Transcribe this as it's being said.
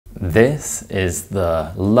This is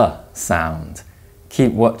the L sound.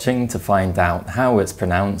 Keep watching to find out how it's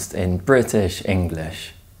pronounced in British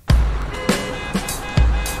English.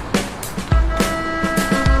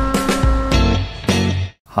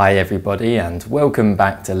 Hi everybody and welcome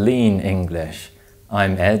back to Lean English.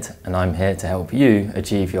 I'm Ed and I'm here to help you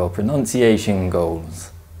achieve your pronunciation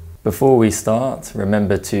goals. Before we start,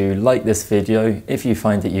 remember to like this video if you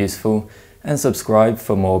find it useful and subscribe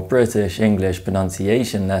for more British English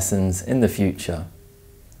pronunciation lessons in the future.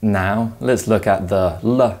 Now let's look at the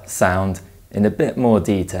L sound in a bit more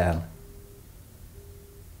detail.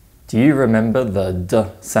 Do you remember the D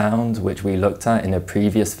sound which we looked at in a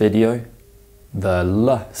previous video? The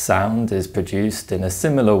L sound is produced in a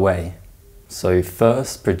similar way. So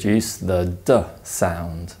first produce the D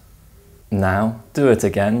sound. Now do it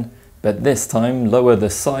again, but this time lower the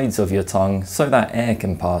sides of your tongue so that air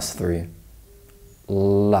can pass through.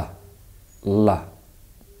 La, la.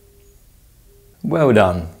 Well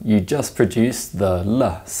done, you just produced the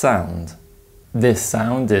L sound. This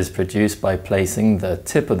sound is produced by placing the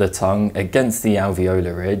tip of the tongue against the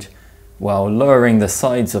alveolar ridge while lowering the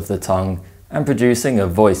sides of the tongue and producing a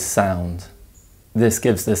voice sound. This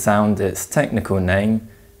gives the sound its technical name,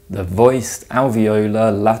 the voiced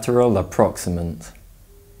alveolar lateral approximant.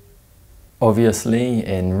 Obviously,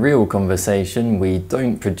 in real conversation, we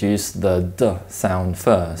don't produce the D sound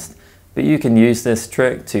first, but you can use this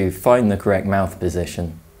trick to find the correct mouth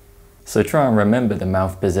position. So try and remember the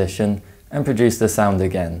mouth position and produce the sound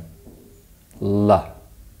again. La,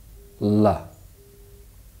 la.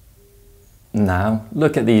 Now,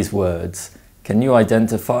 look at these words. Can you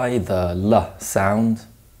identify the L sound?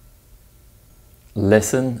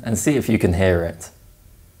 Listen and see if you can hear it.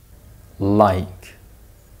 Like,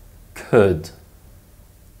 could,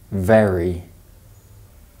 very,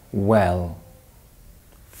 well,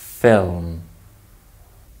 film,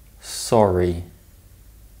 sorry,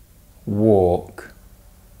 walk,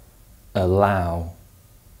 allow.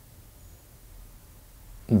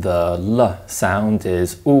 The L sound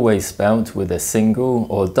is always spelt with a single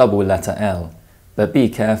or double letter L, but be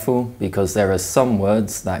careful because there are some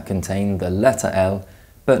words that contain the letter L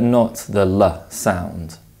but not the L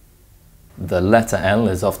sound. The letter L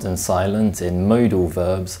is often silent in modal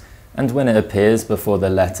verbs and when it appears before the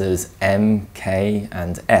letters M, K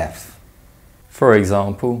and F. For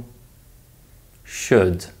example,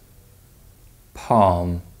 should,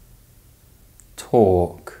 palm,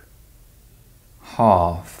 talk,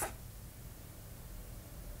 half.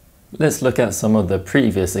 Let's look at some of the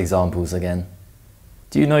previous examples again.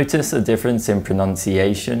 Do you notice a difference in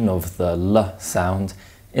pronunciation of the L sound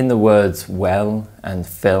in the words well and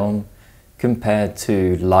film compared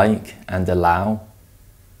to like and allow?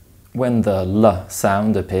 When the L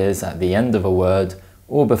sound appears at the end of a word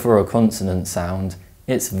or before a consonant sound,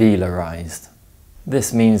 it's velarized.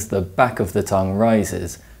 This means the back of the tongue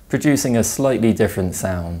rises, producing a slightly different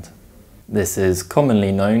sound. This is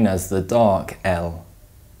commonly known as the dark L.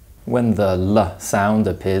 When the L sound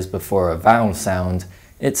appears before a vowel sound,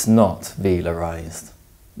 it's not velarized.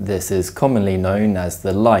 This is commonly known as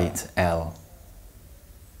the light L.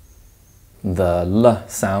 The L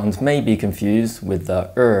sound may be confused with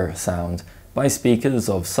the sound by speakers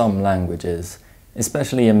of some languages,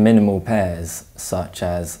 especially in minimal pairs such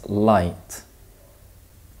as light,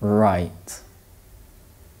 right,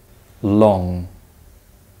 long,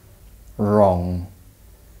 wrong,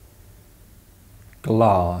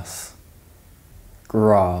 glass,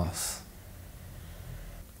 grass,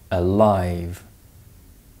 alive,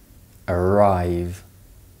 arrive,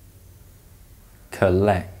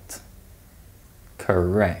 collect,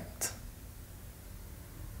 correct.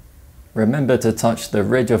 Remember to touch the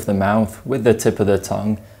ridge of the mouth with the tip of the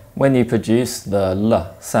tongue when you produce the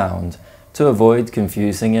L sound to avoid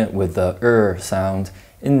confusing it with the sound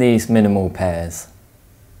in these minimal pairs.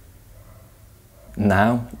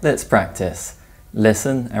 Now let's practice.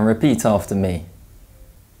 Listen and repeat after me.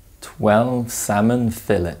 12 salmon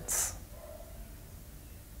fillets.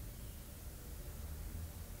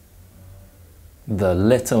 The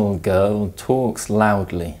little girl talks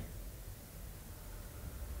loudly.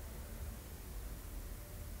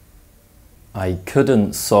 I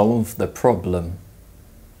couldn't solve the problem.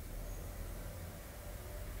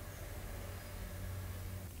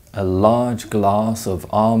 A large glass of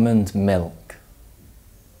almond milk.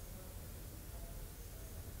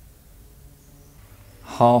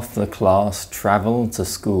 Half the class travelled to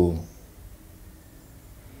school.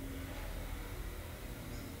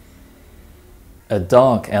 A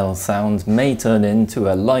dark L sound may turn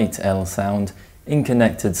into a light L sound in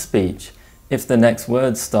connected speech if the next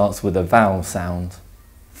word starts with a vowel sound.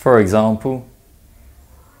 For example,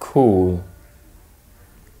 Call,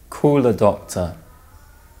 call a doctor.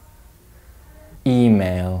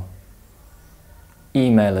 Email,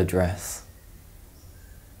 email address.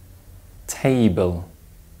 Table,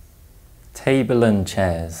 table and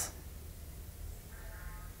chairs.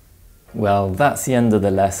 Well, that's the end of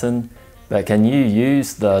the lesson, but can you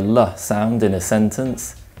use the L sound in a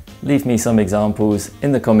sentence? Leave me some examples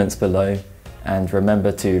in the comments below, and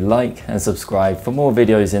remember to like and subscribe for more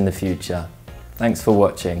videos in the future. Thanks for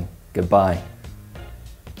watching. Goodbye.